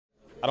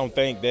I don't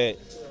think that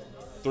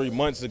 3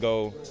 months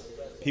ago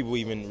people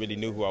even really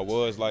knew who I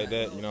was like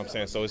that. You know what I'm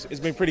saying? So it's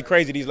been pretty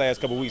crazy these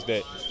last couple of weeks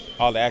that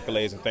all the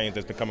accolades and things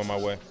that's been coming my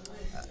way.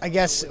 I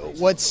guess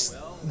what's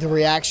the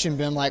reaction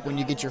been like when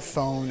you get your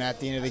phone at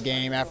the end of the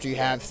game after you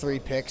have 3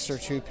 picks or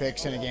 2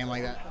 picks in a game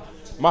like that?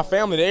 My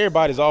family,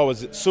 everybody's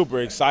always super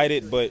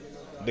excited, but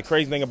the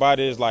crazy thing about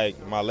it is, like,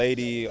 my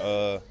lady,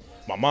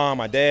 my mom,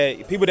 my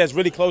dad, people that's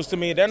really close to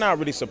me, they're not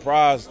really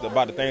surprised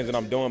about the things that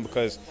I'm doing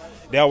because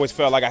they always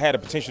felt like I had the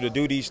potential to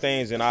do these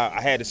things and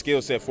I had the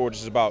skill set for it,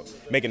 just about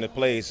making the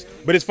plays.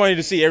 But it's funny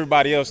to see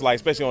everybody else, like,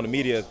 especially on the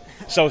media,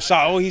 so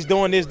shocked, oh, he's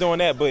doing this, doing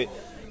that, but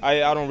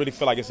I don't really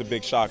feel like it's a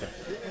big shocker.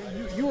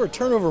 You were a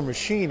turnover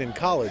machine in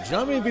college.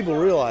 Not many people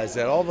realize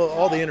that. All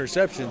the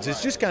interceptions,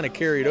 it's just kind of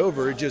carried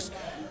over. It just,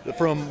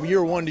 from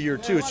year 1 to year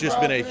 2, it's just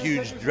been a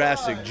huge,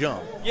 drastic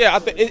jump. Yeah, I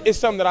think it's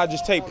something that I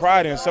just take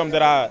pride in, something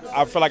that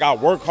I feel like I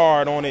work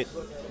hard on it,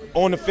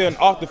 on the field and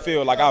off the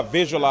field. Like, I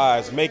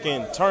visualize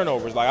making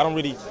turnovers. Like,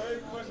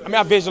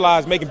 I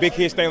visualize making big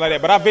hits, things like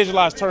that, but I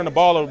visualize turning the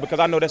ball over because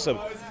I know that's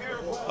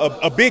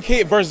a big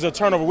hit versus a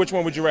turnover. Which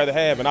one would you rather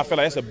have? And I feel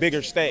like that's a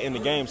bigger stat in the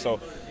game. So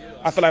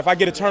I feel like if I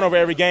get a turnover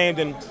every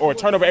game or a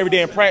turnover every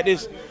day in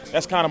practice,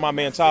 that's kind of my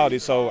mentality.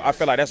 So I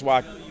feel like that's why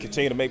I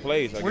continue to make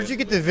plays. Where'd you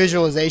get the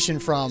visualization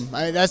from?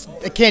 I mean,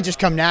 it can't just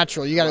come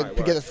natural. You got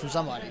to get it from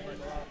somebody.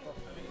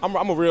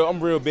 I'm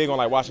real big on,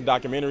 like, watching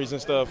documentaries and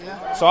stuff.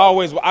 Yeah. So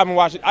I've been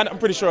watching. I'm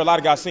pretty sure a lot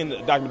of guys seen the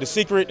document, The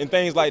Secret and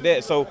things like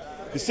that. So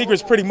The Secret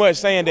is pretty much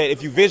saying that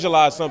if you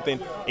visualize something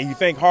and you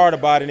think hard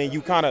about it and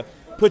you kind of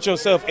put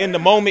yourself in the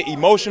moment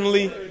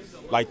emotionally,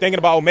 like thinking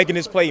about making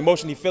this play,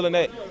 emotionally feeling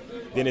that,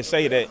 then it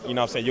say that, you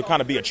know what I'm saying, you'll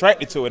kind of be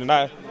attracted to it. And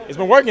it's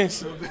been working.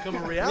 It'll become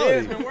a reality. Yeah,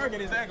 it's been working,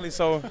 exactly.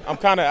 So I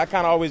kind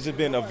of always just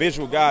been a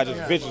visual guy,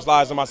 just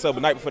visualizing myself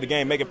the night before the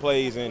game, making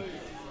plays, and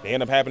they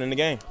end up happening in the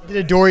game. Did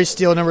Adoree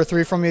steal number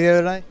 3 from you the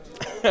other night?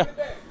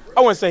 I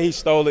wouldn't say he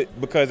stole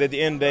it because at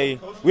the end of the day,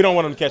 we don't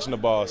want him catching the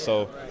ball.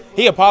 So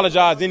he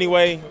apologized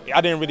anyway.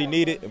 I didn't really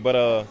need it,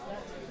 but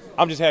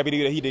I'm just happy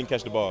that he didn't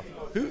catch the ball.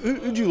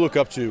 Who'd you look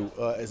up to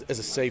as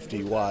a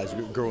safety-wise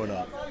growing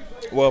up?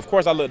 Well, of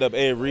course, I looked up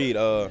Ed Reed.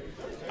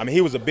 He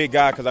was a big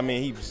guy because,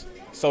 he was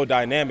so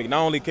dynamic.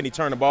 Not only can he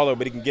turn the ball over,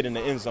 but he can get in the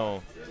end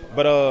zone.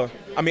 But,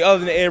 other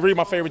than Ed Reed,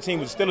 my favorite team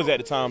was the Steelers at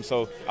the time,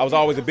 so I was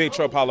always a big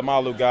Troy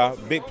Polamalu guy,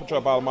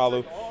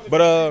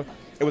 But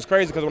it was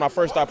crazy because when I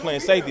first started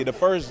playing safety, the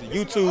first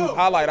YouTube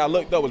highlight I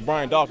looked up was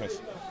Brian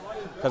Dawkins.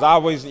 Because I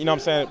always, you know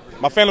what I'm saying,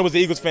 my family was an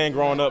Eagles fan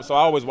growing up, so I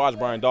always watched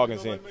Brian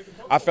Dawkins. And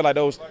I feel like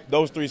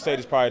those 3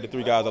 safeties probably the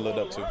 3 guys I looked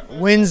up to.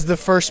 When's the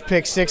first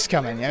pick 6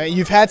 coming? I mean,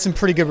 you've had some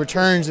pretty good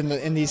returns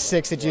in these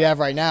 6 that you have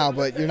right now,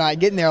 but you're not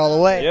getting there all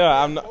the way.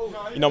 Yeah, I'm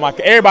not,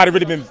 everybody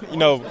really been,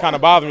 kind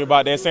of bothering me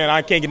about that, saying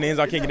I can't get in the end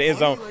zone, I can't get in the end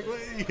zone.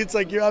 It's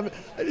like I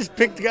just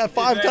picked the guy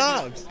 5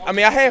 times. I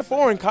had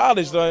 4 in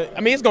college, though.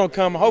 It's going to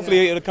come.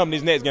 Hopefully, it'll come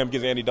this next game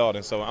against Andy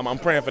Dalton. So I'm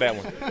praying for that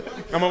one.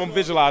 I'm going to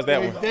visualize that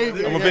one. I'm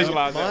going to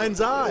visualize that one.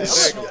 Mind's eye.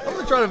 I'm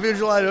going to try to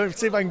visualize it,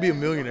 see if I can be a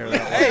millionaire.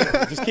 Hey,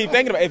 just keep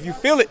thinking about it. If you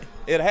feel it,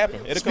 it'll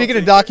happen. Speaking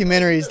of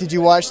documentaries, did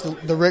you watch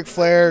the Ric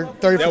Flair 30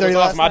 for 30 That was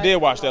last awesome. night? I did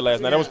watch that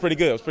last night. That was pretty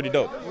good. It was pretty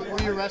dope.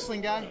 Were you a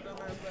wrestling guy?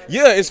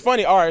 Yeah, it's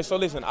funny. All right, so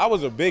listen, I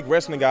was a big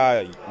wrestling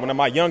guy one of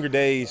my younger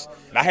days.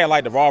 And I had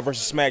like the Raw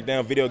versus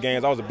SmackDown video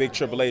games. I was a big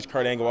Triple H,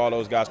 Kurt Angle, all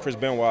those guys, Chris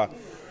Benoit.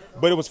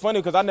 But it was funny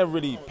because I never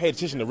really paid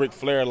attention to Ric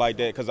Flair like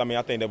that because,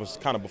 I think that was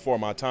kind of before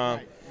my time.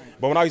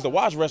 But when I used to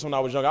watch wrestling when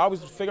I was younger, I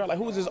always figure out, like,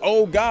 who was this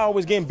old guy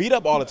always getting beat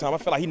up all the time? I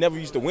feel like he never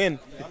used to win,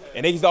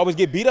 and they used to always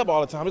get beat up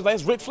all the time. It's like,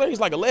 it's Ric Flair. He's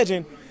like a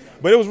legend.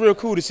 But it was real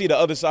cool to see the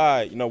other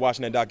side,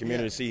 watching that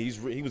documentary, to see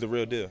he was the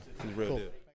real deal. He was the real deal.